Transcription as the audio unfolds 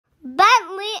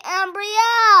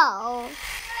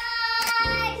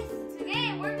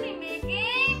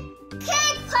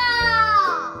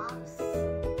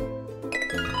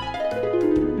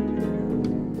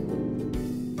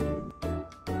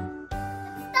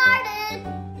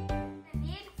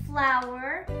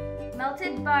flour,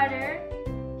 melted butter,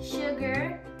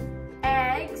 sugar,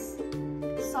 eggs,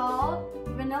 salt,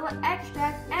 vanilla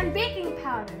extract, and baking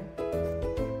powder.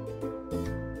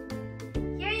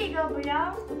 Here you go,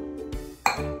 Brielle.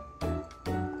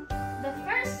 The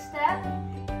first step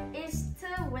is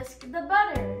to whisk the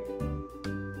butter.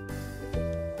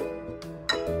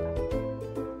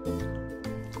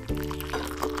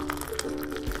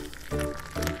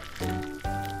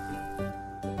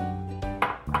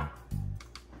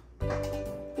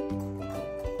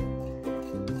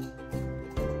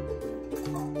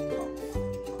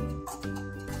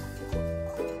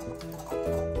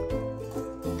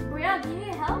 Brielle, do you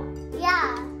need help?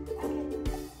 Yeah.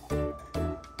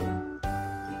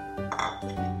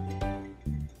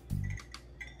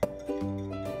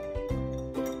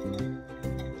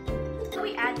 So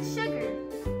we add sugar.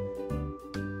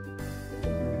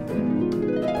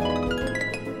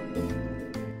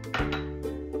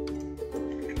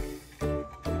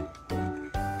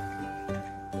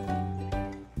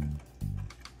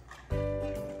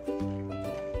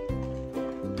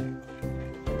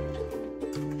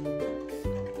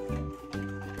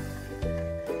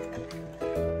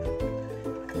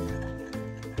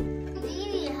 Do you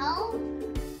need help?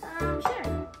 Sure.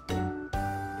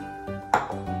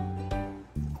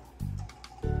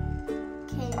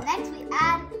 Okay, next we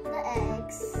add the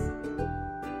eggs.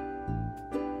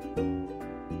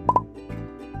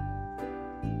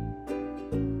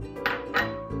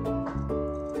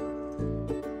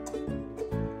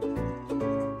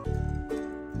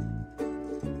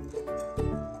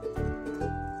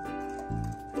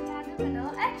 We add the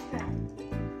vanilla extract.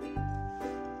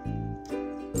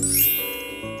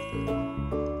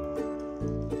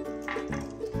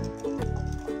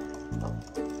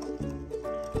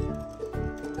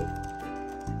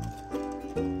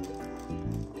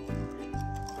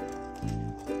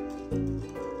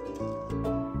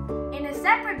 In a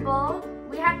separate bowl,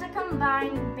 we have to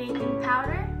combine baking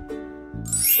powder,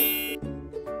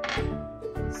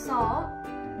 salt,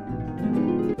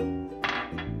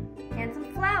 and some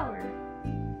flour.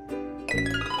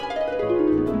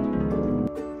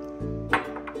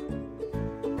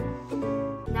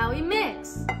 Now we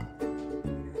mix.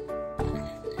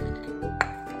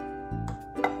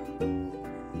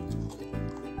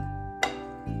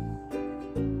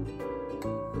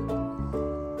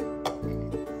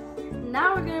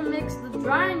 Now we're going to mix the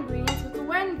dry ingredients with the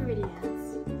wet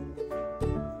ingredients.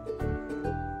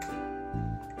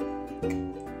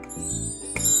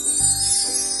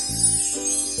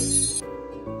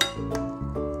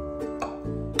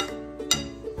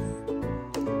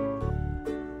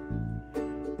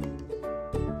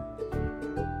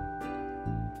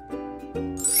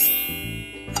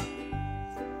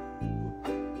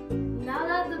 Now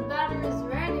that the batter is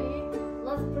ready,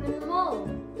 let's put it in the mold.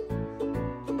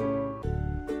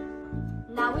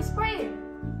 Now we spray it.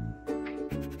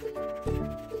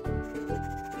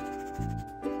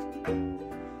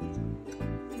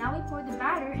 Now we pour the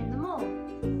batter in the mold.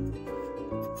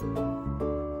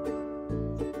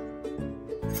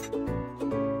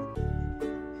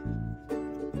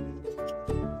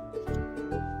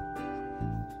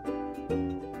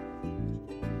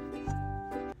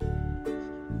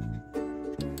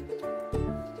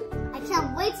 I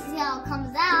can't wait to see how it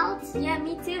comes out. Yeah,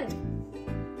 me too.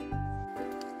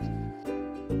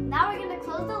 Now we're going to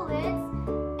close the lids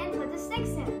and put the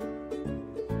sticks in.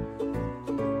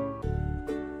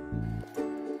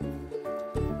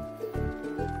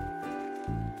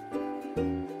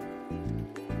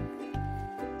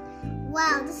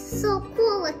 Wow, this is so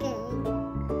cool looking.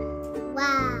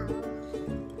 Wow.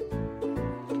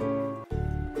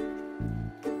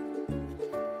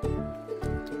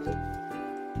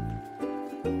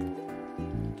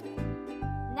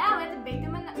 Now we have to bake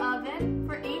them in the oven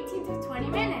for 18 to 20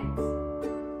 minutes.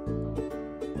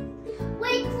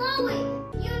 Wait, Khloe,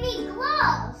 you need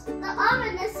gloves. The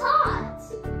oven is hot.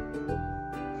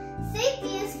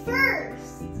 Safety is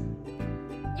first.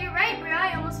 You're right, Brielle,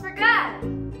 I almost forgot.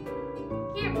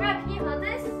 Here, Brielle, can you hold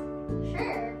this?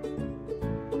 Sure.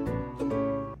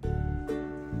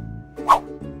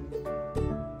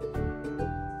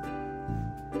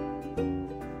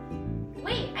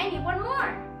 Wait, I need one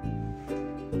more.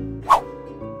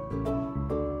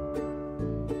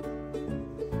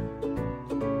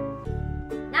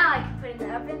 Now I can put it in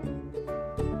the oven.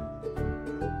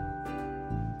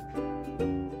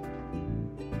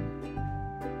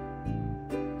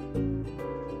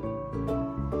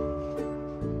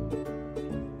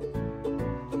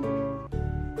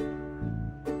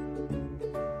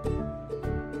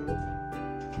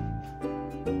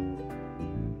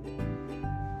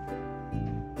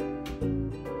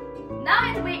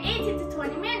 wait 18 to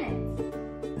 20 minutes.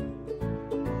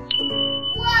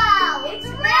 Wow, it's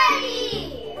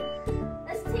ready!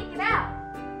 Let's take it out.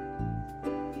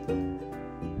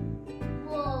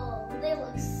 Whoa, they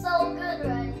look so good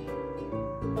already.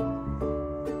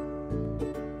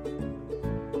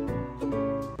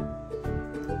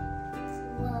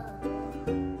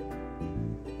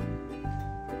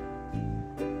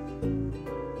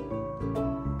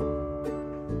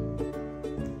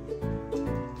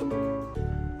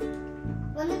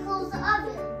 Let me close the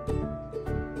oven.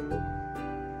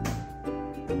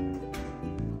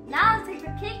 Now let's take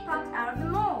the cake pops out of the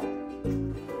mold.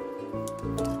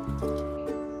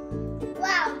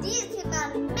 Wow, these came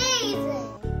out amazing.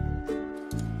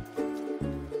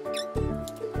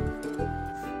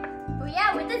 Oh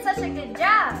yeah, we did such a good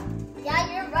job. Yeah,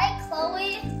 you're right,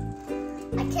 Chloe.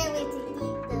 I can't wait to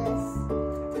eat this.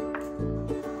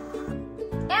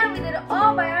 And we did it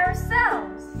all by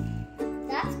ourselves.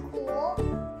 That's cool.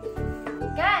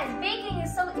 Guys, baking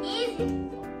is so easy.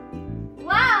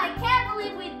 Wow, I can't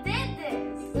believe we did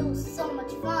this. It was so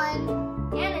much fun.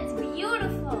 And it's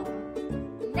beautiful.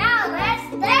 Now let's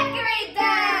decorate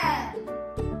them.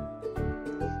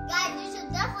 Guys, you should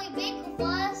definitely bake with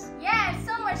us. Yeah, it's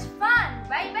so much fun.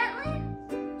 Right, Bentley?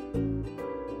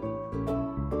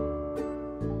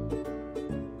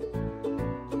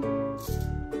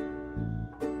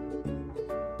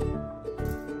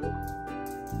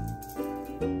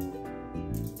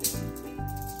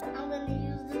 I'm going to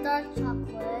use the dark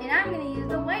chocolate. And I'm going to use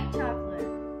the white chocolate.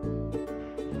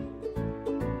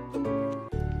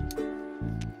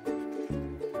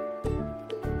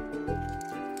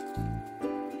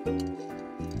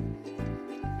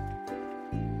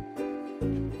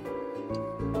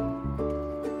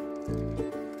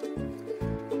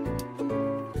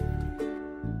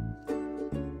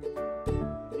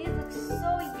 These look so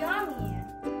yummy.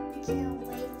 Can't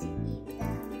wait to eat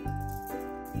them.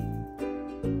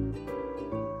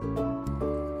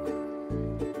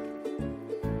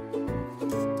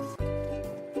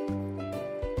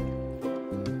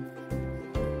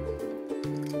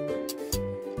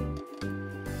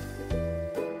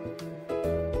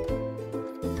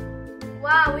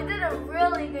 Wow, we did a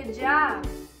really good job.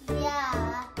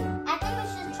 Yeah. I think we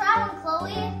should try them,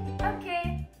 Chloe. Okay.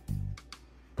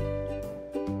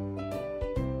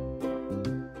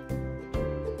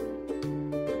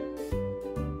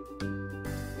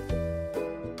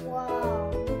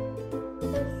 Wow.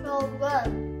 They're so good.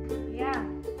 Yeah.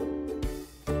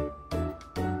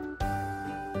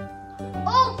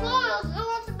 Oh, Chloe, it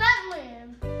wants a Bentley.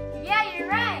 Yeah, you're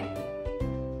right.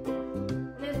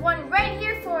 There's one right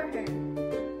here for her.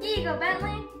 Here you go,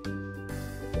 Bentley.